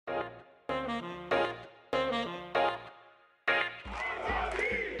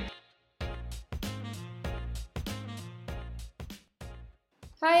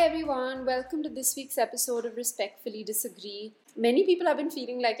Hi everyone, welcome to this week's episode of Respectfully Disagree. Many people have been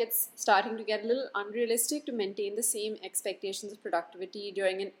feeling like it's starting to get a little unrealistic to maintain the same expectations of productivity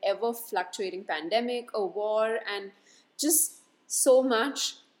during an ever fluctuating pandemic, a war, and just so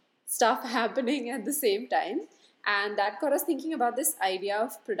much stuff happening at the same time. And that got us thinking about this idea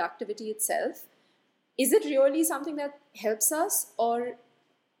of productivity itself. Is it really something that helps us, or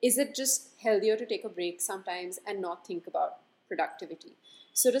is it just healthier to take a break sometimes and not think about productivity?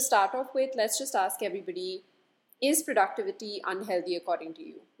 So, to start off with, let's just ask everybody, is productivity unhealthy according to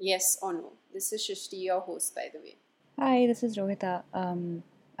you? Yes or no? This is Shishti, your host, by the way. Hi, this is Rohita.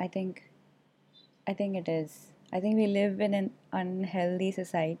 I think I think it is. I think we live in an unhealthy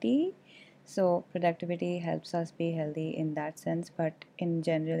society, so productivity helps us be healthy in that sense. But in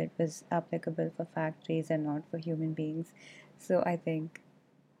general, it was applicable for factories and not for human beings. So I think,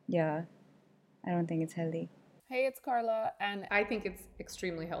 yeah, I don't think it's healthy. Hey, it's Carla, and I think it's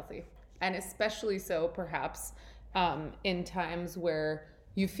extremely healthy. And especially so, perhaps, in times where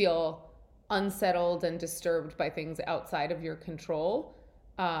you feel unsettled and disturbed by things outside of your control,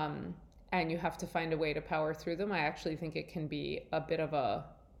 and you have to find a way to power through them. I actually think it can be a bit of a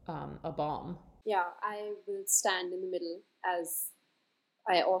balm. Yeah, I will stand in the middle as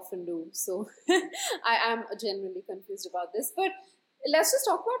I often do. So, I am generally confused about this. But let's just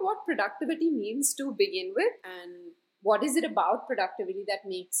talk about what productivity means to begin with, and what is it about productivity that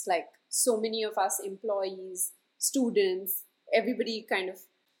makes like so many of us employees, students, everybody kind of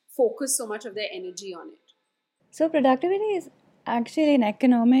focus so much of their energy on it. So productivity is actually an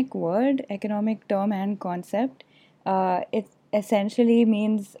economic word, economic term and concept. It essentially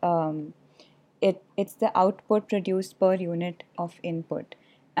means it's the output produced per unit of input.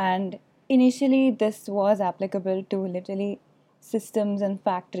 And initially, this was applicable to literally systems and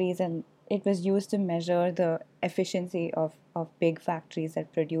factories, and it was used to measure the efficiency of big factories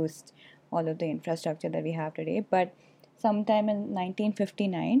that produced all of the infrastructure that we have today. But sometime in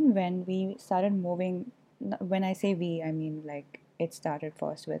 1959, when we started moving, when I say we, I mean like it started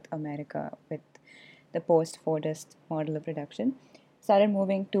first with America, with the post Fordist model of production, started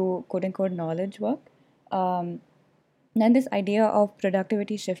moving to quote unquote knowledge work. Um, then this idea of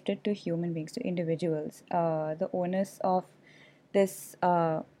productivity shifted to human beings, to individuals. The onus of this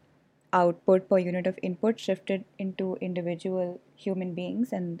output per unit of input shifted into individual human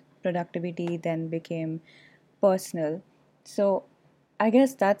beings, and productivity then became personal. So I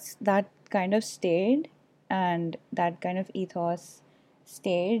guess that kind of stayed, and that kind of ethos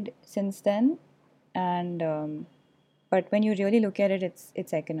stayed since then. And but when you really look at it,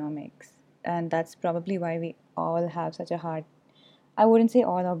 it's economics, and that's probably why we all have such a hard. I wouldn't say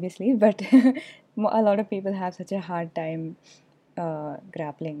all, obviously, but a lot of people have such a hard time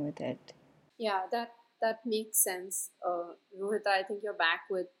grappling with it. Yeah, that makes sense. Rohita, I think you're back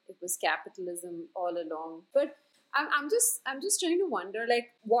with it was capitalism all along. But I'm just trying to wonder, like,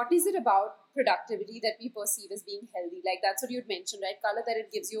 what is it about productivity that we perceive as being healthy? Like that's what you'd mentioned, right, Carla, that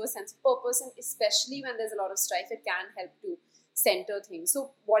it gives you a sense of purpose, and especially when there's a lot of strife, it can help to center things.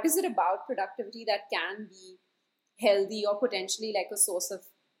 So what is it about productivity that can be healthy, or potentially like a source of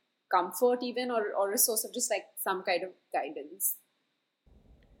comfort even, or a source of just like some kind of guidance?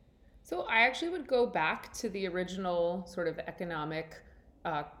 So I actually would go back to the original sort of economic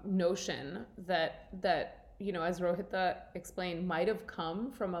notion that as Rohita explained, might have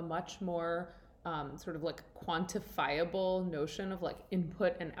come from a much more sort of like quantifiable notion of like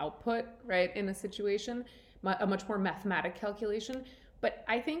input and output, right, in a situation, a much more mathematic calculation. But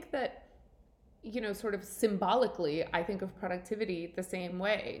I think that sort of symbolically, I think of productivity the same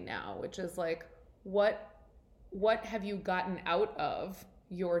way now, which is like what what have you gotten out of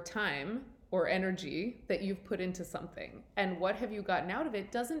your time or energy that you've put into something, and what have you gotten out of it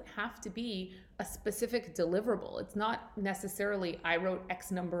doesn't have to be a specific deliverable. It's not necessarily I wrote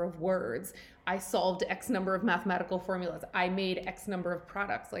X number of words, I solved X number of mathematical formulas, I made X number of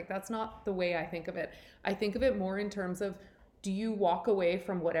products. Like that's not the way I think of it. I think of it more in terms of, do you walk away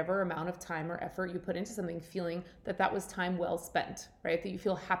from whatever amount of time or effort you put into something feeling that that was time well spent, right? That you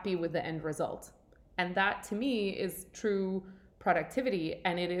feel happy with the end result. And that to me is true productivity,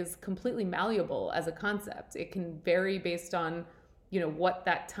 and it is completely malleable as a concept. It can vary based on, what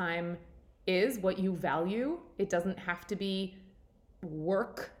that time is, what you value. It doesn't have to be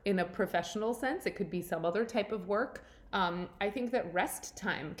work in a professional sense. It could be some other type of work. I think that rest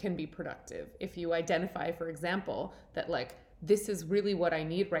time can be productive if you identify, for example, that like this is really what I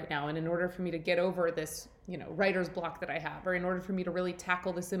need right now, and in order for me to get over this, writer's block that I have, or in order for me to really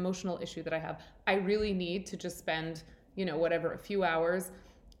tackle this emotional issue that I have, I really need to just spend, whatever, a few hours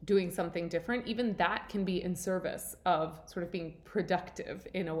doing something different, even that can be in service of sort of being productive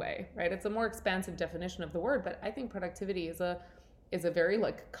in a way, right? It's a more expansive definition of the word, but I think productivity is a very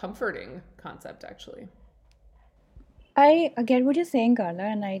like comforting concept actually. I get what you're saying, Carla,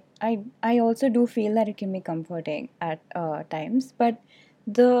 and I also do feel that it can be comforting at times. But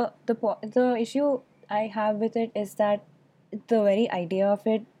the issue I have with it is that the very idea of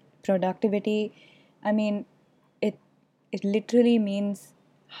it, productivity, I mean, it it literally means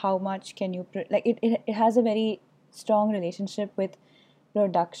how much can you like it has a very strong relationship with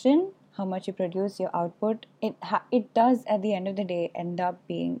production, how much you produce, your output. It does at the end of the day end up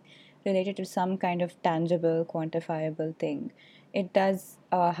being related to some kind of tangible, quantifiable thing. It does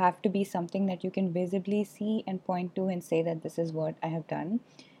have to be something that you can visibly see and point to and say that this is what I have done,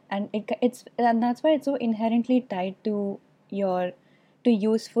 and and that's why it's so inherently tied to your to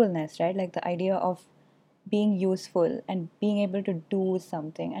usefulness, right? Like the idea of being useful and being able to do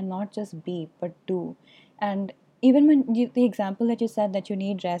something and not just be but do. And even when the example that you said that you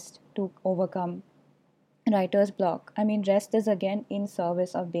need rest to overcome writer's block, I mean, rest is again in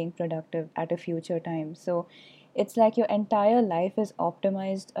service of being productive at a future time. So it's like your entire life is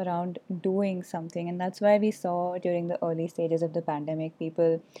optimized around doing something. And that's why we saw during the early stages of the pandemic,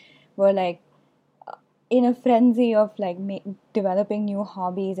 people were like in a frenzy of like developing new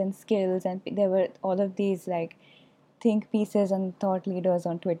hobbies and skills. And there were all of these like think pieces and thought leaders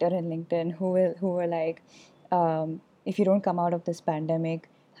on Twitter and LinkedIn who were like, if you don't come out of this pandemic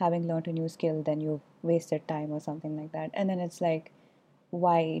having learned a new skill, then you've wasted time or something like that. And then it's like,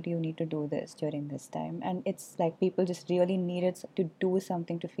 why do you need to do this during this time? And it's like people just really needed to do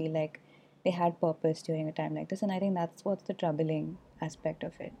something to feel like they had purpose during a time like this. And I think that's what's the troubling aspect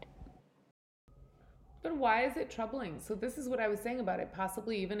of it. But why is it troubling? So this is what I was saying about it,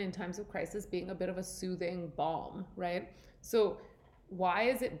 possibly even in times of crisis being a bit of a soothing balm, right? So why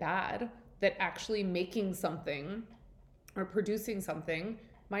is it bad that actually making something or producing something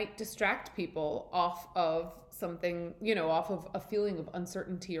might distract people off of something, off of a feeling of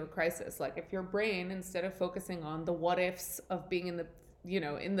uncertainty or crisis? Like if your brain, instead of focusing on the what ifs of being in the,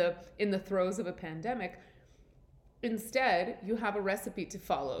 in the throes of a pandemic, instead you have a recipe to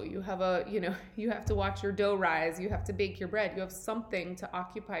follow, you have you have to watch your dough rise, you have to bake your bread, you have something to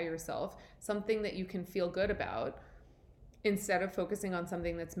occupy yourself, something that you can feel good about, instead of focusing on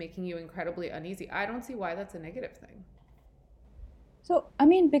something that's making you incredibly uneasy. I don't see why that's a negative thing. So I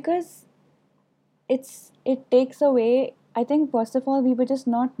mean, because it takes away, I think first of all we were just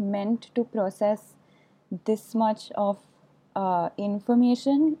not meant to process this much of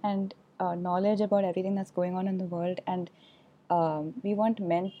information and knowledge about everything that's going on in the world. And we weren't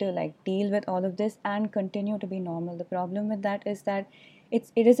meant to like deal with all of this and continue to be normal. The problem with that is that it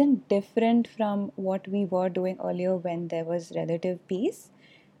isn't different from what we were doing earlier when there was relative peace.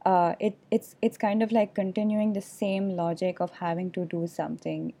 It's kind of like continuing the same logic of having to do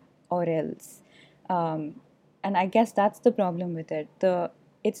something or else. um, and I guess that's the problem with it.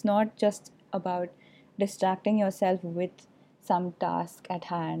 It's not just about distracting yourself with some task at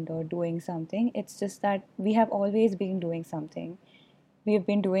hand or doing something. It's just that we have always been doing something. We have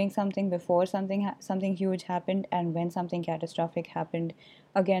been doing something before something huge happened, and when something catastrophic happened,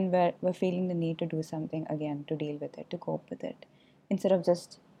 again we're feeling the need to do something again to deal with it, to cope with it, instead of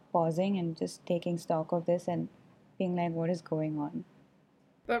just pausing and just taking stock of this and being like, what is going on?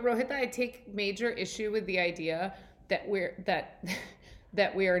 But Rohita, I take major issue with the idea that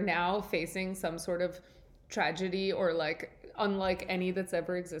that we are now facing some sort of tragedy or like unlike any that's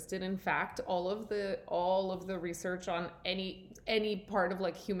ever existed. In fact, all of the research on any part of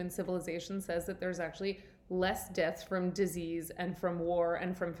like human civilization says that there's actually less deaths from disease and from war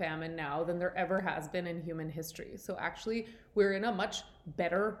and from famine now than there ever has been in human history. So actually, we're in a much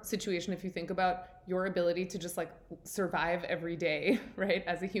better situation if you think about your ability to just like survive every day, right?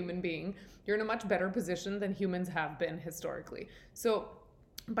 As a human being, you're in a much better position than humans have been historically. So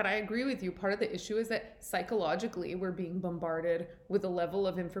but I agree with you. Part of the issue is that psychologically we're being bombarded with a level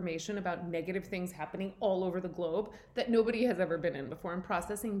of information about negative things happening all over the globe that nobody has ever been in before, and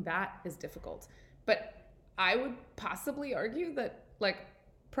processing that is difficult. But I would possibly argue that like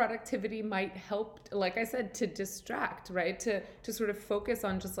productivity might help, like I said, to distract, right? To sort of focus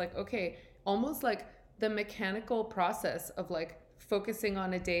on just like, okay, almost like the mechanical process of like focusing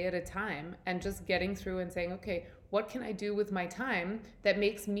on a day at a time and just getting through and saying, okay, what can I do with my time that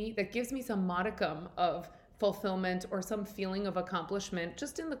gives me some modicum of fulfillment or some feeling of accomplishment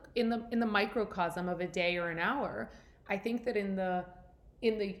just in the microcosm of a day or an hour. I think that in a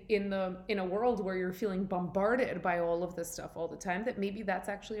world where you're feeling bombarded by all of this stuff all the time, that maybe that's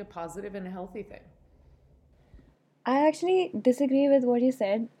actually a positive and a healthy thing. I actually disagree with what you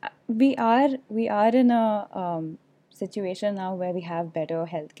said. We are in a situation now where we have better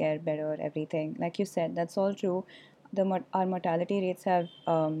healthcare, better everything. Like you said, that's all true. Our mortality rates have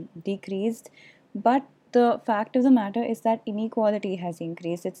decreased, but the fact of the matter is that inequality has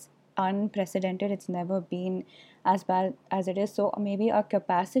increased. It's unprecedented. It's never been as bad as it is. So maybe our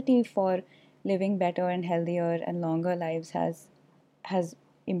capacity for living better and healthier and longer lives has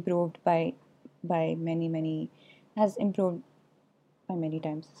improved by many has improved by many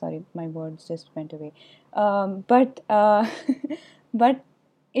times. Sorry, my words just went away. But but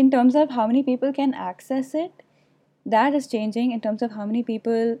in terms of how many people can access it, that is changing. In terms of how many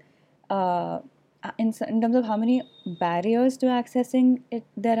people, in terms of how many barriers to accessing it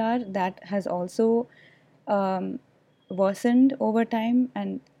there are, that has also um, worsened over time.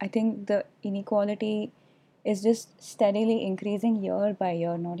 And I think the inequality is just steadily increasing year by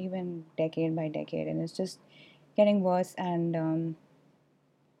year, not even decade by decade, and it's just getting worse. And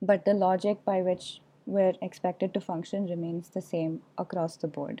but the logic by which we're expected to function remains the same across the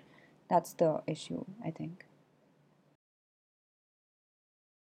board. That's the issue, I think.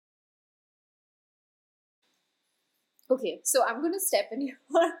 Okay, so I'm going to step in here,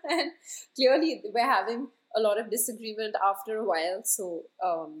 and clearly we're having a lot of disagreement after a while. So,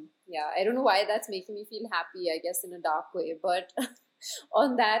 yeah, I don't know why that's making me feel happy, I guess, in a dark way. But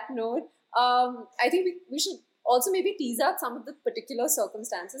on that note, I think we should also maybe tease out some of the particular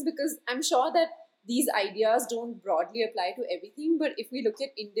circumstances, because I'm sure that these ideas don't broadly apply to everything. But if we look at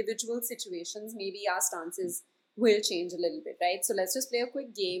individual situations, maybe our stances will change a little bit, right? So let's just play a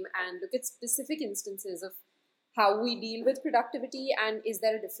quick game and look at specific instances of how we deal with productivity, and is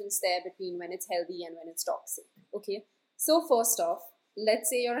there a difference there between when it's healthy and when it's toxic. Okay, so first off, let's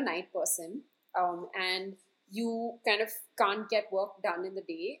say you're a night person, and you kind of can't get work done in the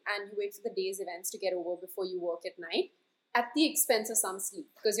day, and you wait for the day's events to get over before you work at night at the expense of some sleep,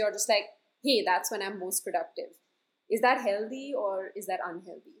 because you're just like, hey, that's when I'm most productive. Is that healthy or is that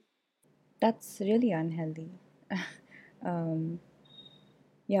unhealthy? That's really unhealthy. um,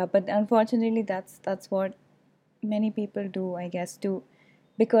 yeah, but unfortunately, that's what many people do, I guess, to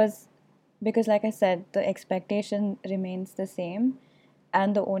because because like I said, the expectation remains the same,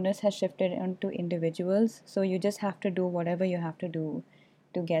 and the onus has shifted onto individuals. So you just have to do whatever you have to do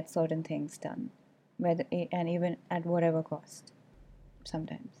to get certain things done, whether and even at whatever cost.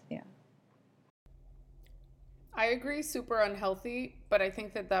 Sometimes, yeah. I agree, super unhealthy, but I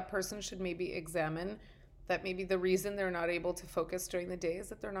think that that person should maybe examine that maybe the reason they're not able to focus during the day is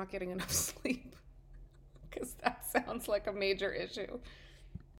that they're not getting enough sleep. Because that sounds like a major issue.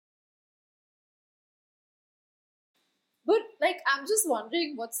 But like, I'm just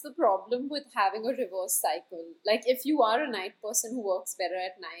wondering, what's the problem with having a reverse cycle? Like, if you are a night person who works better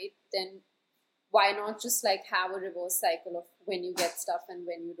at night, then why not just like have a reverse cycle of when you get stuff and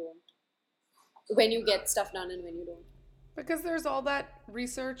when you don't, when you get stuff done and when you don't? Because there's all that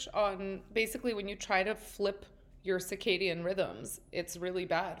research on basically when you try to flip your circadian rhythms, it's really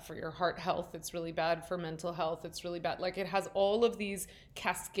bad for your heart health. It's really bad for mental health. It's really bad. Like it has all of these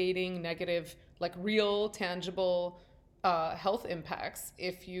cascading negative, like real, tangible health impacts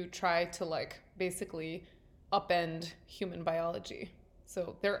if you try to like basically upend human biology.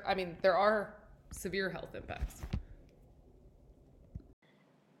 So there, I mean, there are severe health impacts.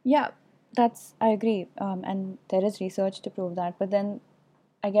 Yeah, that's I agree, and there is research to prove that. But then,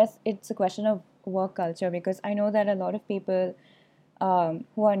 I guess it's a question of work culture, because I know that a lot of people who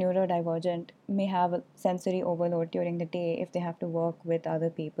are neurodivergent may have a sensory overload during the day if they have to work with other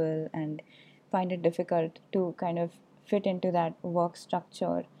people and find it difficult to kind of fit into that work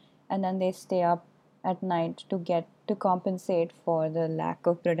structure, and then they stay up at night to get to compensate for the lack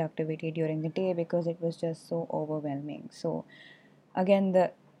of productivity during the day because it was just so overwhelming. So again,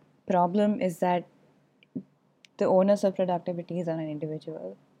 the problem is that the onus of productivity is on an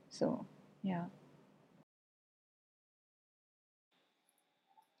individual. So yeah.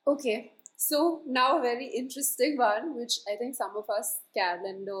 Okay, so now a very interesting one, which I think some of us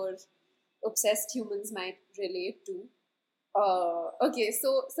calendar obsessed humans might relate to. Okay,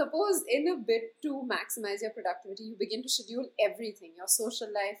 so suppose in a bid to maximize your productivity, you begin to schedule everything, your social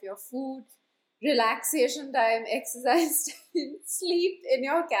life, your food, relaxation time, exercise time, sleep in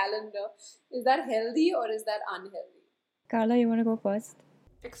your calendar. Is that healthy or is that unhealthy? Carla, you want to go first?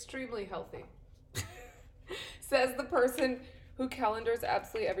 Extremely healthy. Says the person who calendars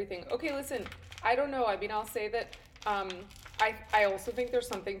absolutely everything. Okay, listen, I don't know. I mean, I'll say that um, I also think there's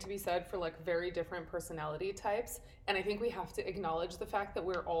something to be said for like very different personality types. And I think we have to acknowledge the fact that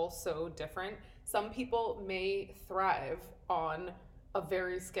we're all so different. Some people may thrive on a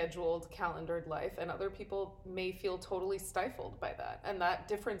very scheduled, calendared life, and other people may feel totally stifled by that. And that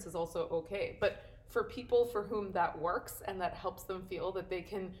difference is also okay. But for people for whom that works and that helps them feel that they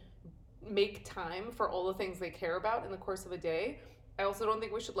can make time for all the things they care about in the course of a day, I also don't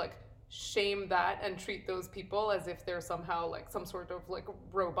think we should like shame that and treat those people as if they're somehow like some sort of like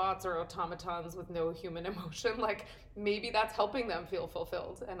robots or automatons with no human emotion. Like maybe that's helping them feel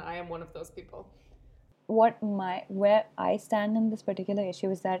fulfilled, and I am one of those people. Where I stand in this particular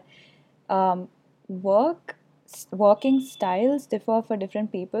issue is that um, work working styles differ for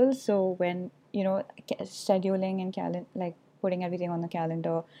different people. So when scheduling and like putting everything on the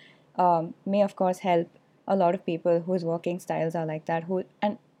calendar may of course help a lot of people whose working styles are like that, who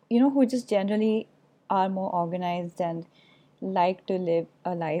just generally are more organized and like to live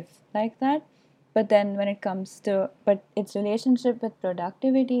a life like that. But then when it comes to but its relationship with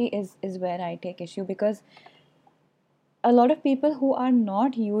productivity is where I take issue, because a lot of people who are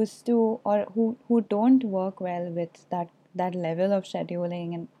not used to, or who don't work well with that level of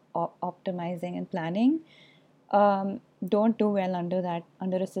scheduling and optimizing and planning, don't do well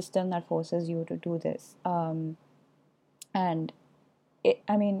under a system that forces you to do this. And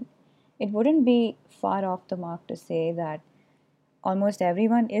I mean, it wouldn't be far off the mark to say that almost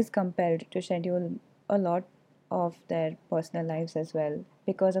everyone is compelled to schedule a lot of their personal lives as well,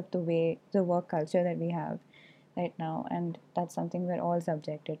 because of the work culture that we have right now, and that's something we're all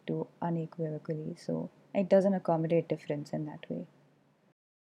subjected to unequivocally. So it doesn't accommodate difference in that way.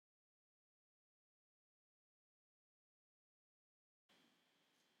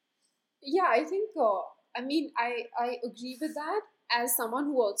 Yeah, I think, I agree with that as someone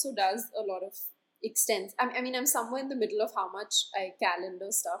who also does a lot of extents. I'm somewhere in the middle of how much I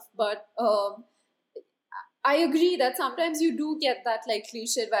calendar stuff, but I agree that sometimes you do get that like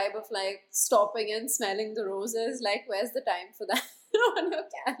cliche vibe of like stopping and smelling the roses. Like, where's the time for that on your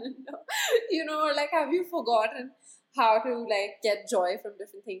calendar? Or like, have you forgotten how to like get joy from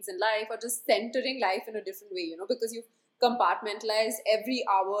different things in life, or just centering life in a different way, because you've compartmentalized every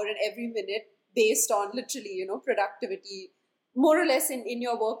hour and every minute based on literally, productivity, more or less in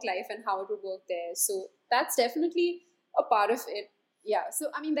your work life and how it would work there. So that's definitely a part of it. Yeah.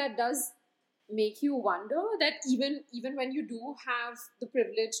 So, that does make you wonder that even when you do have the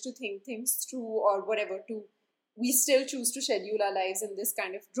privilege to think things through or whatever, to we still choose to schedule our lives in this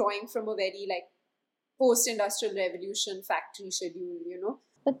kind of drawing from a very like post-industrial revolution factory schedule.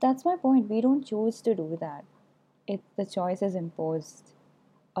 But that's my point. We don't choose to do that. The choice is imposed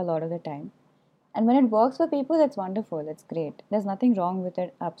a lot of the time. And when it works for people, it's wonderful. It's great. There's nothing wrong with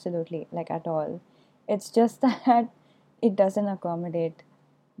it, absolutely, like at all. It's just that it doesn't accommodate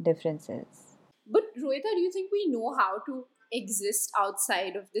differences. But Rohita, do you think we know how to exist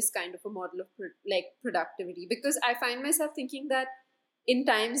outside of this kind of a model of productivity? Because I find myself thinking that in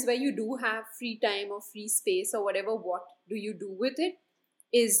times where you do have free time or free space or whatever, what do you do with it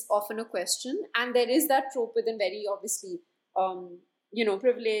is often a question. And there is that trope within very obviously,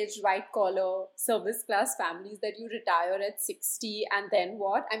 privileged, white collar, service class families that you retire at 60 and then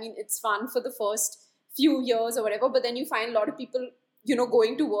what? It's fun for the first few years or whatever, but then you find a lot of people,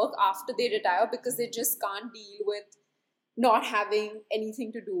 going to work after they retire because they just can't deal with not having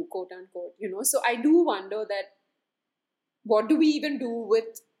anything to do, quote unquote. So I do wonder that what do we even do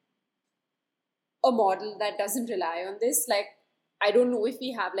with a model that doesn't rely on this? Like, I don't know if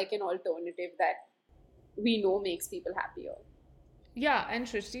we have like an alternative that we know makes people happier. Yeah, and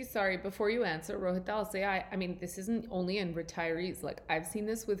Shrishti, sorry, before you answer, Rohit, I'll say, I mean, this isn't only in retirees. Like, I've seen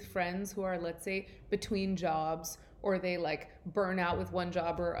this with friends who are, let's say, between jobs, or they like burn out with one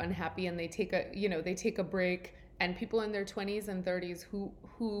job or are unhappy, and they take a break. And people in their 20s and 30s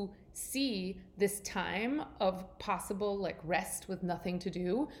who see this time of possible like rest with nothing to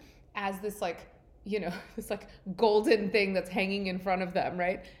do as this like, this like golden thing that's hanging in front of them,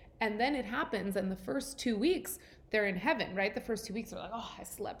 right? And then it happens, and the first 2 weeks, they're in heaven, right? The first 2 weeks are like, oh, I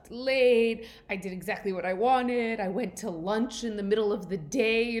slept late. I did exactly what I wanted. I went to lunch in the middle of the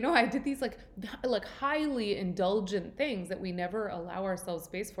day. I did these like highly indulgent things that we never allow ourselves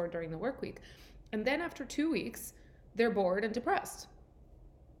space for during the work week. And then after 2 weeks, they're bored and depressed.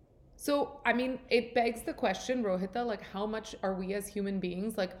 So, it begs the question, Rohita, like how much are we as human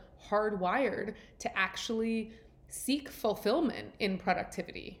beings like hardwired to actually seek fulfillment in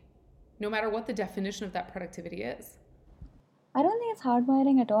productivity, no matter what the definition of that productivity is? I don't think it's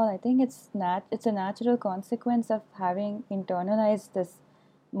hardwiring at all. I think it's a natural consequence of having internalized this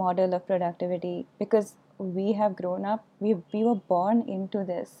model of productivity, because we have grown up, we were born into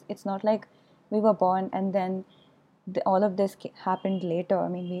this. It's not like we were born and then all of this happened later.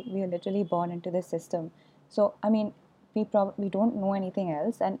 We are literally born into this system. So we don't know anything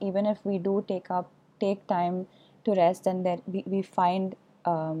else, and even if we do take time to rest, and then we find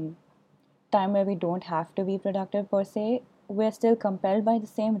time where we don't have to be productive per se, we're still compelled by the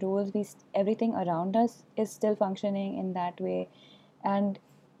same rules. Everything around us is still functioning in that way, and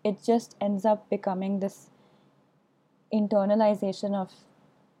it just ends up becoming this internalization of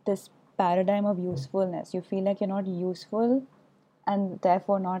this paradigm of usefulness. You feel like you're not useful, and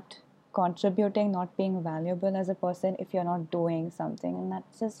therefore not contributing, not being valuable as a person if you're not doing something, and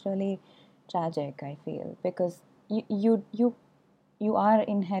that's just really tragic, I feel, because you are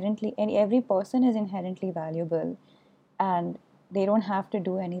inherently, and every person is inherently valuable, and they don't have to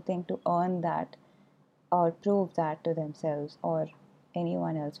do anything to earn that or prove that to themselves or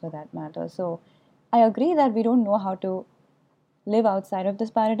anyone else for that matter. So I agree that we don't know how to live outside of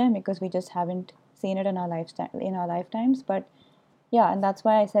this paradigm because we just haven't seen it in our lifetimes. But yeah, and that's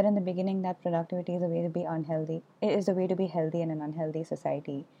why I said in the beginning that productivity is a way to be unhealthy. It is a way to be healthy in an unhealthy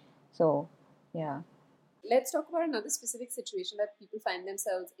society. So yeah. Let's talk about another specific situation that people find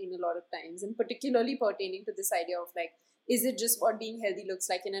themselves in a lot of times, and particularly pertaining to this idea of like, is it just what being healthy looks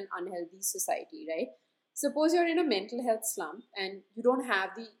like in an unhealthy society, right? Suppose you're in a mental health slump and you don't have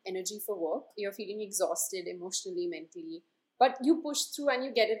the energy for work, you're feeling exhausted emotionally, mentally, but you push through and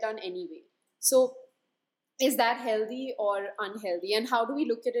you get it done anyway. So, is that healthy or unhealthy? And how do we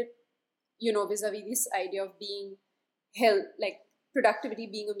look at it, vis-a-vis this idea of being like productivity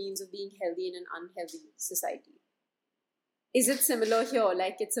being a means of being healthy in an unhealthy society? Is it similar here,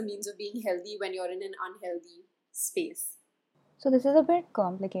 like it's a means of being healthy when you're in an unhealthy space? So this is a bit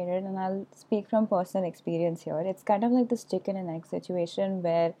complicated, and I'll speak from personal experience here. It's kind of like this chicken and egg situation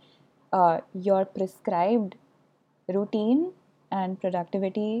where your prescribed routine and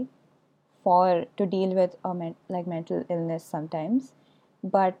productivity for to deal with like mental illness sometimes,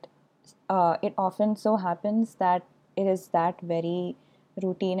 but it often so happens that it is that very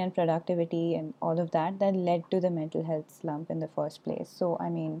routine and productivity and all of that that led to the mental health slump in the first place. So I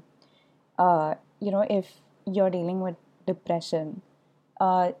mean, if you're dealing with depression,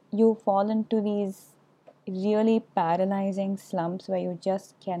 you fall into these really paralyzing slumps where you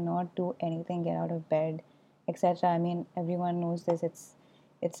just cannot do anything, get out of bed, etc. I mean, everyone knows this.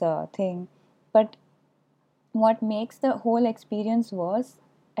 It's a thing, but what makes the whole experience worse,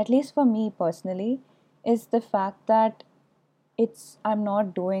 at least for me personally, is the fact that I'm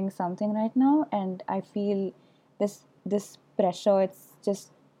not doing something right now, and I feel this pressure. It's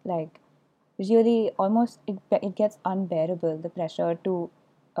just like really almost it gets unbearable, the pressure to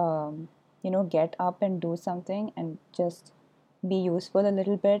get up and do something and just be useful a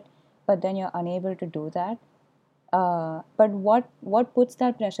little bit, but then you're unable to do that. But what puts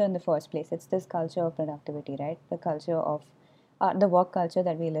that pressure in the first place? It's this culture of productivity, right? The culture of the work culture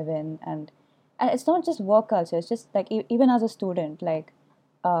that we live in, and it's not just work culture. It's just like even as a student, like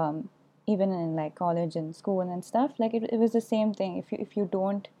um, even in like college and school and stuff, like it was the same thing. If you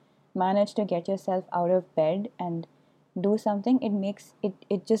don't manage to get yourself out of bed and do something,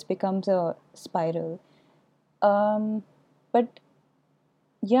 it just becomes a spiral. Um, but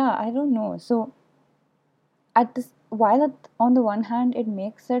yeah, I don't know. So at this while on the one hand it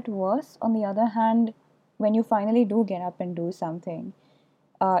makes it worse, on the other hand, when you finally do get up and do something,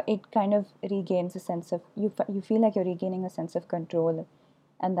 it kind of regains a sense of you feel like you're regaining a sense of control,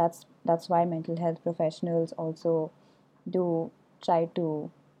 and that's why mental health professionals also do try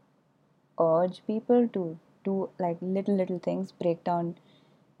to urge people to do like little things, break down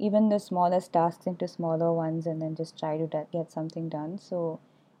even the smallest tasks into smaller ones, and then just try to get something done. So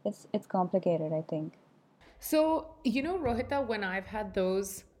it's complicated, I think. So, Rohita, when I've had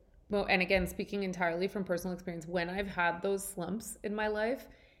those, well, and again, speaking entirely from personal experience, when I've had those slumps in my life,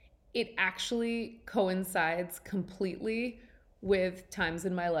 it actually coincides completely with times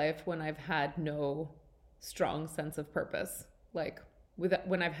in my life when I've had no strong sense of purpose. Like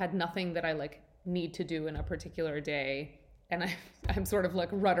when I've had nothing that I like need to do in a particular day, and I'm sort of like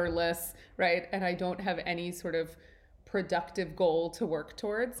rudderless, right? And I don't have any sort of productive goal to work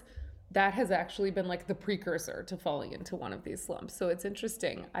towards. That has actually been like the precursor to falling into one of these slumps. So it's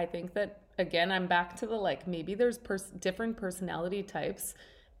interesting. I think that again, I'm back to the like maybe there's different personality types,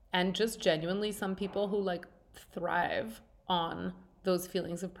 and just genuinely some people who like thrive on those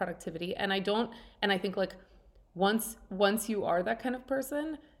feelings of productivity. And I think like once you are that kind of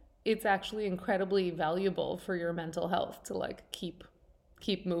person, it's actually incredibly valuable for your mental health to like keep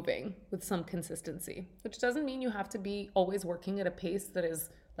moving with some consistency, which doesn't mean you have to be always working at a pace that is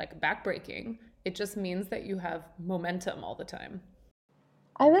like backbreaking. It just means that you have momentum all the time.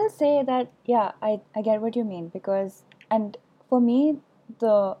 I will say that yeah, I get what you mean, because and for me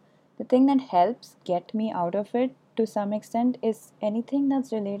the the thing that helps get me out of it to some extent is anything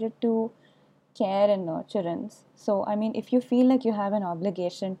that's related to care and nurturance. So, I mean, if you feel like you have an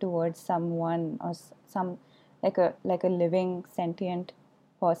obligation towards someone or some like a living sentient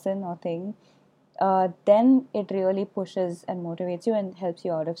person or thing, then it really pushes and motivates you and helps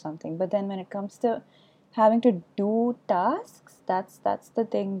you out of something. But then when it comes to having to do tasks, that's the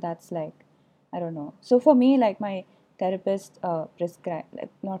thing that's like, I don't know. So for me, like my therapist prescribed, like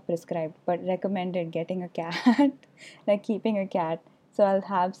not prescribed, but recommended getting a cat, like keeping a cat. So I'll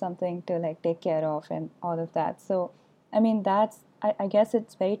have something to like take care of and all of that. So I mean, I guess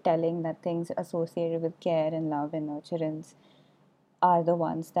it's very telling that things associated with care and love and nurturance are the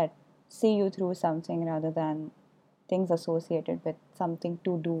ones that see you through something rather than things associated with something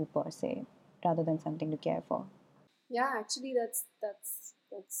to do per se, rather than something to care for. Yeah, actually,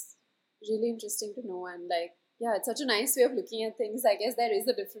 that's really interesting to know, and like, yeah, it's such a nice way of looking at things. I guess there is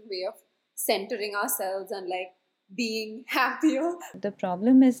a different way of centering ourselves and like being happier. The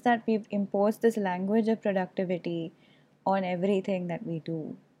problem is that we've imposed this language of productivity on everything that we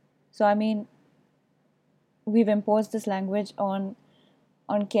do. So I mean, we've imposed this language on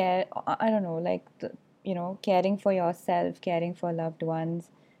care. I don't know, like caring for yourself, caring for loved ones,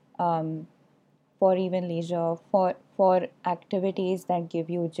 for even leisure, for activities that give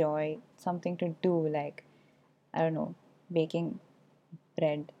you joy, something to do, like I don't know, baking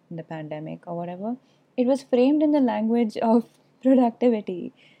bread in the pandemic or whatever. It was framed in the language of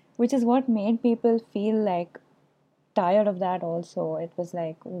productivity, which is what made people feel like tired of that also. It was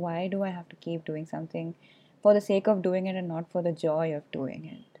like, why do I have to keep doing something for the sake of doing it and not for the joy of doing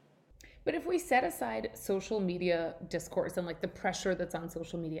it? But if we set aside social media discourse and like the pressure that's on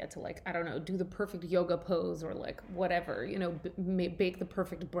social media to like, I don't know, do the perfect yoga pose or like whatever, bake the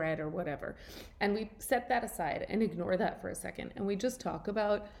perfect bread or whatever, and we set that aside and ignore that for a second, and we just talk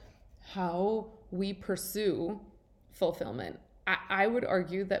about how we pursue fulfillment. I would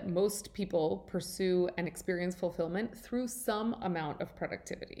argue that most people pursue and experience fulfillment through some amount of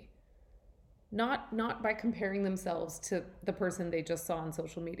productivity. Not by comparing themselves to the person they just saw on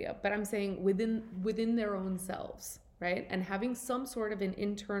social media, but I'm saying within their own selves, right? And having some sort of an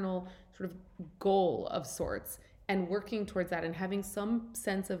internal sort of goal of sorts and working towards that and having some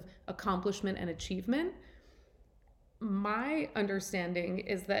sense of accomplishment and achievement. My understanding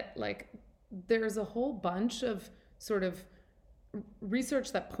is that like there's a whole bunch of sort of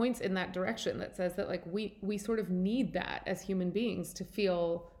research that points in that direction, that says that like we sort of need that as human beings to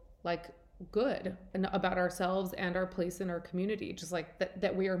feel like good and about ourselves and our place in our community, just like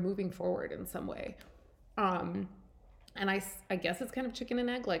that we are moving forward in some way. And I guess it's kind of chicken and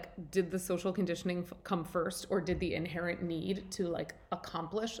egg, like did the social conditioning come first, or did the inherent need to like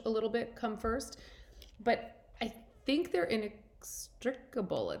accomplish a little bit come first? But I think they're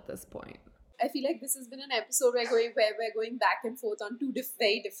inextricable at this point. I feel like this has been an episode where we're going back and forth on two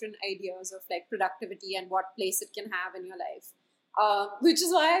very different ideas of like productivity and what place it can have in your life. Which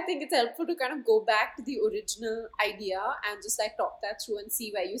is why I think it's helpful to kind of go back to the original idea and just like talk that through and see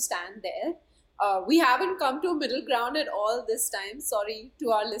where you stand there. We haven't come to a middle ground at all this time. Sorry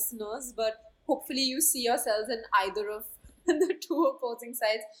to our listeners, but hopefully you see yourselves in either of the two opposing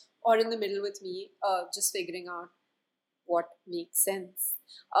sides or in the middle with me, just figuring out what makes sense.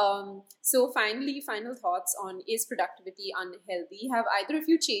 So finally, final thoughts on, is productivity unhealthy? Have either of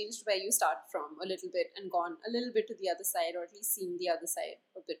you changed where you start from a little bit and gone a little bit to the other side, or at least seen the other side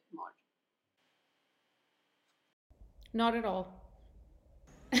a bit more? Not at all.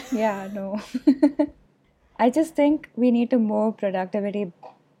 Yeah, no. I just think we need to move productivity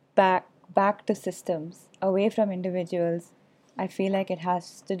back to systems, away from individuals. I feel like it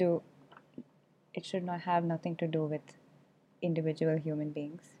should not have nothing to do with individual human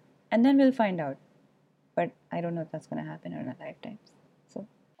beings. And then we'll find out. But I don't know if that's going to happen in our lifetimes. So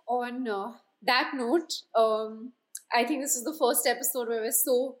on that note, I think this is the first episode where we're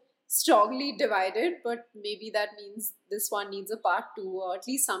so strongly divided, but maybe that means this one needs a part 2 or at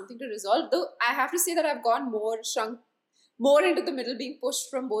least something to resolve. Though I have to say that I've gone shrunk more into the middle, being pushed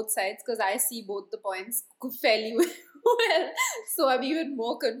from both sides, because I see both the points fairly well. So I'm even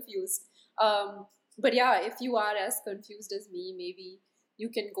more confused. But yeah, if you are as confused as me, maybe you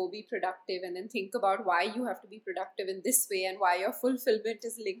can go be productive and then think about why you have to be productive in this way and why your fulfillment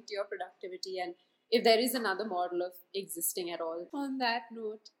is linked to your productivity, and if there is another model of existing at all. On that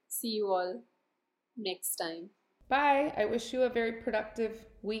note, see you all next time. Bye. I wish you a very productive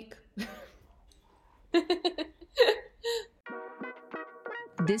week.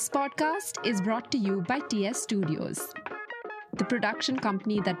 This podcast is brought to you by TS Studios, the production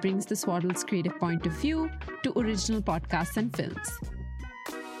company that brings the Swaddle's creative point of view to original podcasts and films.